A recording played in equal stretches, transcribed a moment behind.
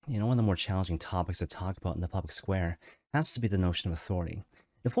One of the more challenging topics to talk about in the public square has to be the notion of authority.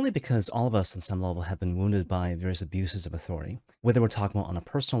 If only because all of us on some level have been wounded by various abuses of authority, whether we're talking about on a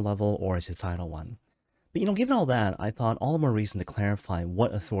personal level or a societal one. But given all that, I thought all the more reason to clarify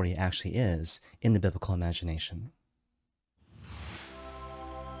what authority actually is in the biblical imagination.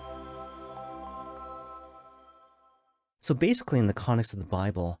 So basically, in the context of the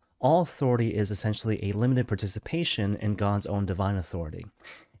Bible, all authority is essentially a limited participation in God's own divine authority.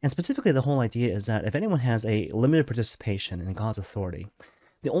 And specifically, the whole idea is that if anyone has a limited participation in God's authority,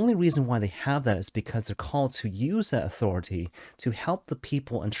 the only reason why they have that is because they're called to use that authority to help the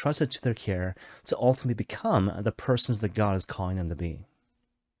people entrusted to their care to ultimately become the persons that God is calling them to be.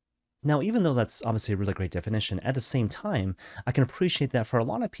 Now, even though that's obviously a really great definition, at the same time, I can appreciate that for a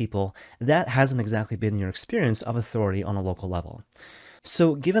lot of people, that hasn't exactly been your experience of authority on a local level.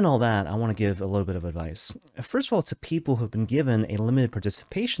 So, given all that, I want to give a little bit of advice. First of all, to people who've been given a limited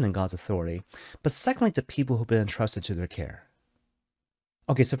participation in God's authority, but secondly, to people who've been entrusted to their care.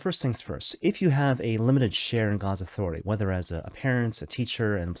 Okay, so first things first. If you have a limited share in God's authority, whether as a parent, a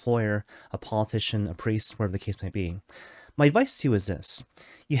teacher, an employer, a politician, a priest, whatever the case may be, my advice to you is this.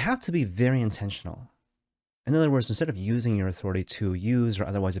 You have to be very intentional. In other words, instead of using your authority to use or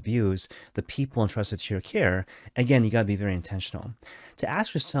otherwise abuse the people entrusted to your care, again, you got to be very intentional. To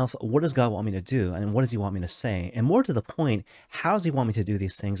ask yourself, what does God want me to do? And what does he want me to say? And more to the point, how does he want me to do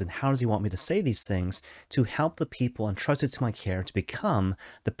these things? And how does he want me to say these things to help the people entrusted to my care to become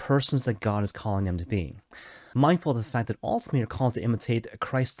the persons that God is calling them to be? Mindful of the fact that ultimately you're called to imitate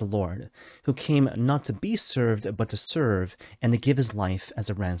Christ the Lord, who came not to be served, but to serve and to give his life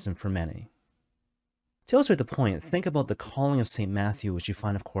as a ransom for many. To illustrate the point, think about the calling of St. Matthew, which you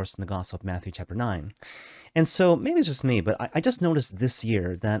find, of course, in the Gospel of Matthew chapter 9. And so, maybe it's just me, but I just noticed this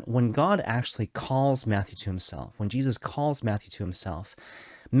year that when God actually calls Matthew to himself, when Jesus calls Matthew to himself,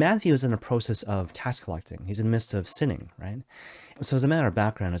 Matthew is in a process of tax collecting. He's in the midst of sinning, right? So as a matter of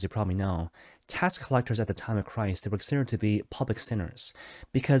background, as you probably know, tax collectors at the time of Christ, they were considered to be public sinners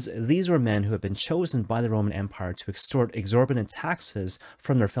because these were men who had been chosen by the Roman Empire to extort exorbitant taxes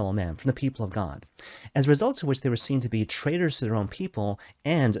from their fellow men, from the people of God. As a result of which they were seen to be traitors to their own people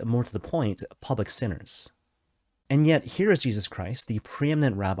and, more to the point, public sinners. And yet, here is Jesus Christ, the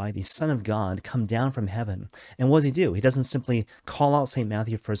preeminent rabbi, the Son of God, come down from heaven. And what does he do? He doesn't simply call out St.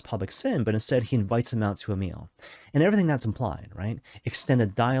 Matthew for his public sin, but instead he invites him out to a meal. And everything that's implied, right?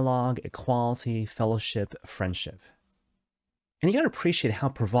 Extended dialogue, equality, fellowship, friendship. And you got to appreciate how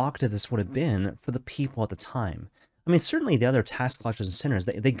provocative this would have been for the people at the time. I mean, certainly the other tax collectors and sinners,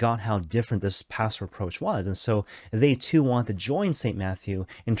 they got how different this pastoral approach was. And so they too want to join St. Matthew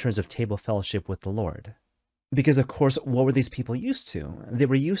in terms of table fellowship with the Lord. Because, of course, what were these people used to? They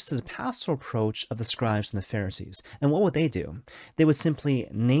were used to the pastoral approach of the scribes and the Pharisees. And what would they do? They would simply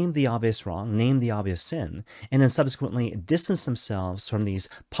name the obvious wrong, name the obvious sin, and then subsequently distance themselves from these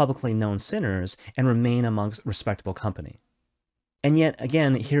publicly known sinners and remain amongst respectable company. And yet,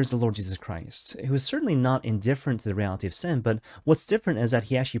 again, here's the Lord Jesus Christ, who is certainly not indifferent to the reality of sin, but what's different is that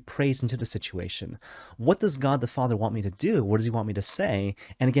he actually prays into the situation. What does God the Father want me to do? What does he want me to say?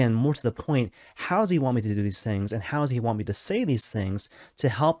 And again, more to the point, how does he want me to do these things? And how does he want me to say these things to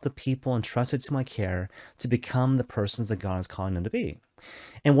help the people entrusted to my care to become the persons that God is calling them to be?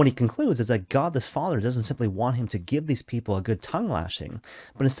 And what he concludes is that God the Father doesn't simply want him to give these people a good tongue lashing,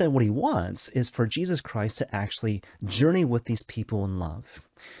 but instead what he wants is for Jesus Christ to actually journey with these people in love,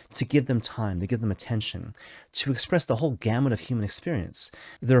 to give them time, to give them attention, to express the whole gamut of human experience,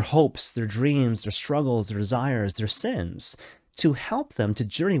 their hopes, their dreams, their struggles, their desires, their sins, to help them to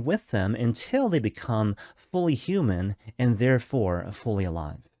journey with them until they become fully human and therefore fully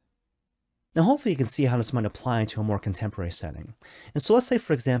alive. Now, hopefully you can see how this might apply to a more contemporary setting. And so let's say,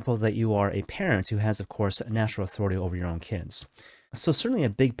 for example, that you are a parent who has, of course, natural authority over your own kids. So certainly a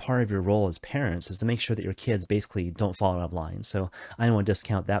big part of your role as parents is to make sure that your kids basically don't fall out of line. So I don't want to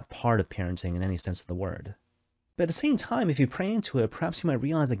discount that part of parenting in any sense of the word. But at the same time, if you pray into it, perhaps you might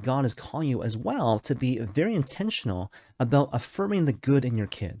realize that God is calling you as well to be very intentional about affirming the good in your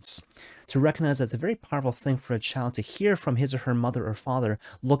kids. To recognize that it's a very powerful thing for a child to hear from his or her mother or father,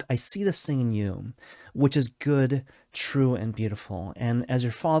 look, I see this thing in you, which is good, true, and beautiful. And as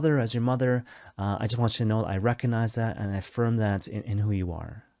your father, as your mother, I just want you to know that I recognize that and I affirm that in who you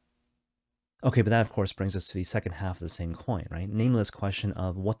are. Okay, but that of course brings us to the second half of the same coin, right? Namely, this question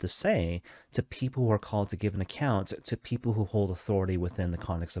of what to say to people who are called to give an account to people who hold authority within the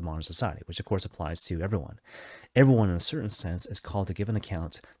context of modern society, which of course applies to everyone. Everyone in a certain sense is called to give an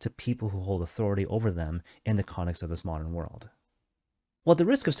account to people who hold authority over them in the context of this modern world. Well, at the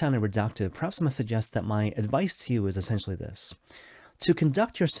risk of sounding reductive, perhaps I must suggest that my advice to you is essentially this. to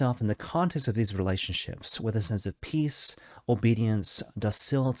conduct yourself in the context of these relationships with a sense of peace, obedience,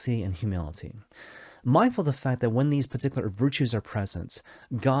 docility, and humility. Mindful of the fact that when these particular virtues are present,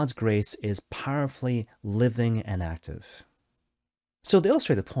 God's grace is powerfully living and active. So to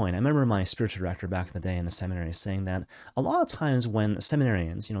illustrate the point, I remember my spiritual director back in the day in the seminary saying that a lot of times when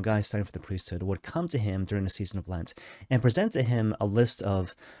seminarians, guys studying for the priesthood, would come to him during the season of Lent and present to him a list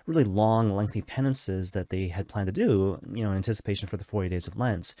of really long, lengthy penances that they had planned to do, in anticipation for the 40 days of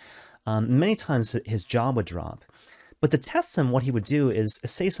Lent, many times his jaw would drop. But to test him, what he would do is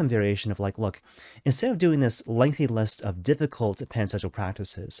say some variation of like, look, instead of doing this lengthy list of difficult penitential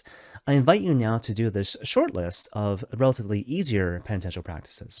practices, I invite you now to do this short list of relatively easier penitential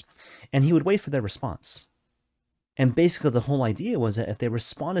practices. And he would wait for their response. And basically the whole idea was that if they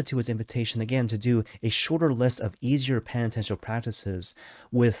responded to his invitation again to do a shorter list of easier penitential practices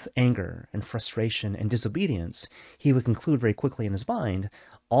with anger and frustration and disobedience, he would conclude very quickly in his mind,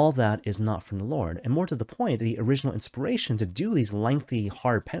 all that is not from the Lord. And more to the point, the original inspiration to do these lengthy,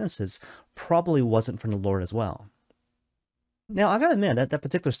 hard penances probably wasn't from the Lord as well. Now, I gotta admit that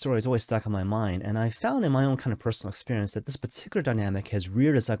particular story has always stuck in my mind, and I found in my own kind of personal experience that this particular dynamic has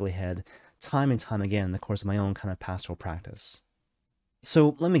reared its ugly head time and time again in the course of my own kind of pastoral practice.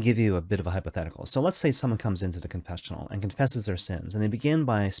 So let me give you a bit of a hypothetical. So let's say someone comes into the confessional and confesses their sins, and they begin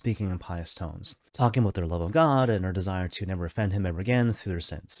by speaking in pious tones, talking about their love of God and their desire to never offend Him ever again through their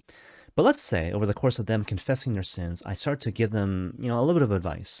sins. But let's say, over the course of them confessing their sins, I start to give them, a little bit of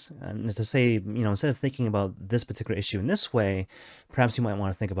advice. And to say, instead of thinking about this particular issue in this way, perhaps you might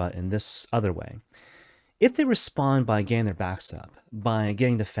want to think about it in this other way. If they respond by getting their backs up, by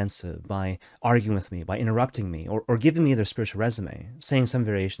getting defensive, by arguing with me, by interrupting me, or giving me their spiritual resume, saying some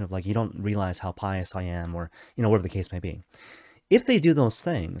variation of like, you don't realize how pious I am, or, whatever the case may be. If they do those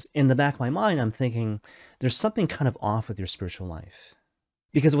things, in the back of my mind, I'm thinking, there's something kind of off with your spiritual life.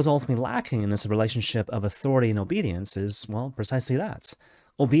 Because what's ultimately lacking in this relationship of authority and obedience is, well, precisely that.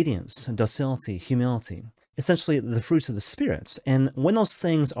 Obedience, docility, humility. Essentially the fruits of the spirits. And when those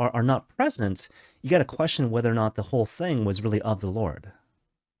things are not present, you got to question whether or not the whole thing was really of the Lord.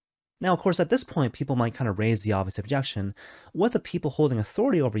 Now, of course, at this point, people might kind of raise the obvious objection, what the people holding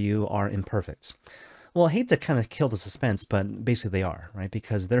authority over you are imperfect? Well, I hate to kind of kill the suspense, but basically they are, right?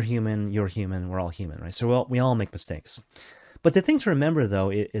 Because they're human, you're human, we're all human, right? So we all make mistakes. But the thing to remember,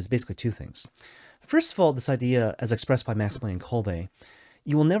 though, is basically two things. First of all, this idea, as expressed by Maximilian Kolbe,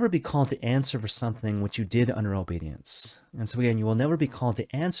 you will never be called to answer for something which you did under obedience. And so again, you will never be called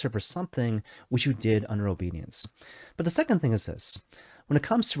to answer for something which you did under obedience. But the second thing is this. When it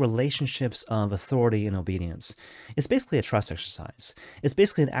comes to relationships of authority and obedience, it's basically a trust exercise. It's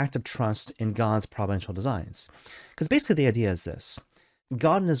basically an act of trust in God's providential designs. Because basically the idea is this.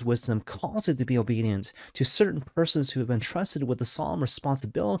 God in His wisdom calls you to be obedient to certain persons who have been trusted with the solemn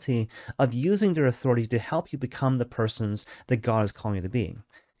responsibility of using their authority to help you become the persons that God is calling you to be.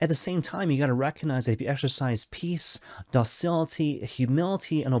 At the same time, you got to recognize that if you exercise peace, docility,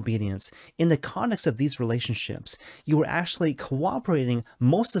 humility, and obedience in the context of these relationships, you are actually cooperating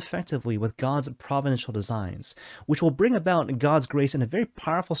most effectively with God's providential designs, which will bring about God's grace in a very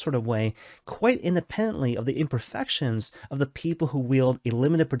powerful sort of way, quite independently of the imperfections of the people who wield a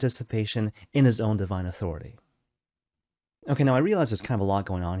limited participation in His own divine authority. Okay, now I realize there's kind of a lot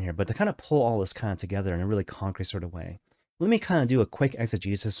going on here, but to kind of pull all this kind of together in a really concrete sort of way, let me kind of do a quick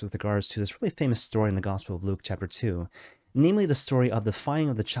exegesis with regards to this really famous story in the Gospel of Luke chapter 2, namely the story of the finding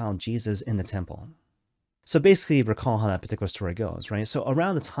of the child Jesus in the temple. So basically, recall how that particular story goes, right? So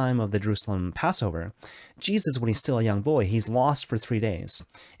around the time of the Jerusalem Passover, Jesus, when he's still a young boy, he's lost for 3 days.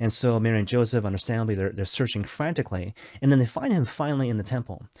 And so Mary and Joseph, understandably, they're searching frantically, and then they find him finally in the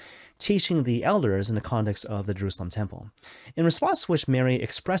temple, teaching the elders in the context of the Jerusalem temple. In response to which Mary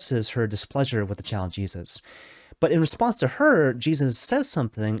expresses her displeasure with the child Jesus. But in response to her, Jesus says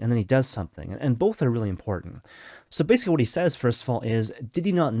something and then he does something, and both are really important. So basically what he says, first of all, is, did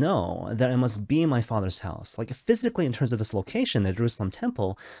you not know that I must be in my Father's house? Like physically in terms of this location, the Jerusalem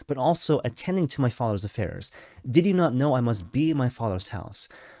temple, but also attending to my Father's affairs. Did you not know I must be in my Father's house?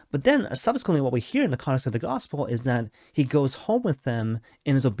 But then subsequently what we hear in the context of the gospel is that he goes home with them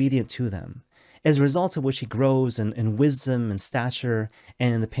and is obedient to them, as a result of which he grows in wisdom and stature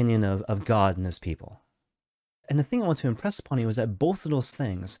and in the opinion of God and his people. And the thing I want to impress upon you is that both of those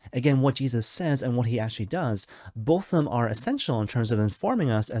things, again, what Jesus says and what he actually does, both of them are essential in terms of informing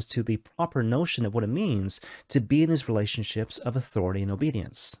us as to the proper notion of what it means to be in these relationships of authority and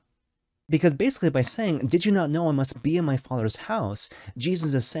obedience. Because basically, by saying, "Did you not know I must be in my Father's house?"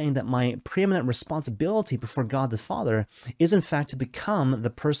 Jesus is saying that my preeminent responsibility before God the Father is, in fact, to become the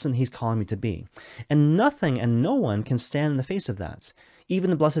person He's calling me to be. And nothing and no one can stand in the face of that,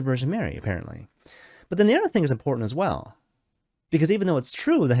 even the Blessed Virgin Mary, apparently. But then the other thing is important as well. Because even though it's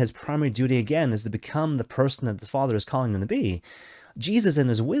true that his primary duty, again, is to become the person that the Father is calling him to be, Jesus, in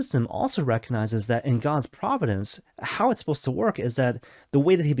his wisdom, also recognizes that in God's providence, how it's supposed to work is that the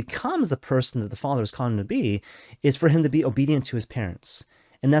way that he becomes the person that the Father is calling him to be is for him to be obedient to his parents.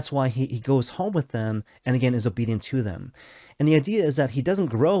 And that's why he goes home with them and, again, is obedient to them. And the idea is that he doesn't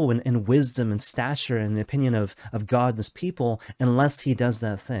grow in wisdom and stature and the opinion of God and his people unless he does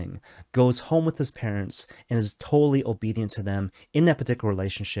that thing, goes home with his parents, and is totally obedient to them in that particular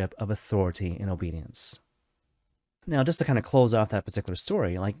relationship of authority and obedience. Now, just to kind of close off that particular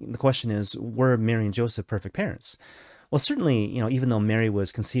story, like the question is, were Mary and Joseph perfect parents? Well, certainly, even though Mary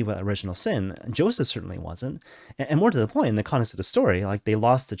was conceived without original sin, Joseph certainly wasn't. And more to the point, in the context of the story, like they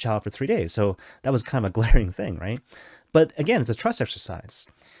lost the child for 3 days. So that was kind of a glaring thing, right? But again, it's a trust exercise.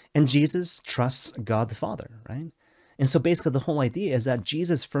 And Jesus trusts God the Father, right? And so basically the whole idea is that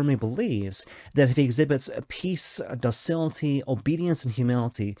Jesus firmly believes that if he exhibits peace, docility, obedience, and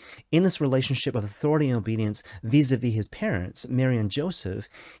humility in this relationship of authority and obedience vis-a-vis his parents, Mary and Joseph,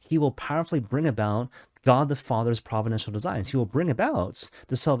 he will powerfully bring about God the Father's providential designs. He will bring about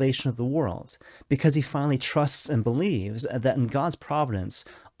the salvation of the world because he finally trusts and believes that in God's providence,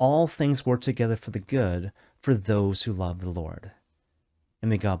 all things work together for the good for those who love the Lord. And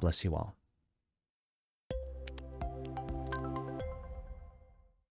may God bless you all.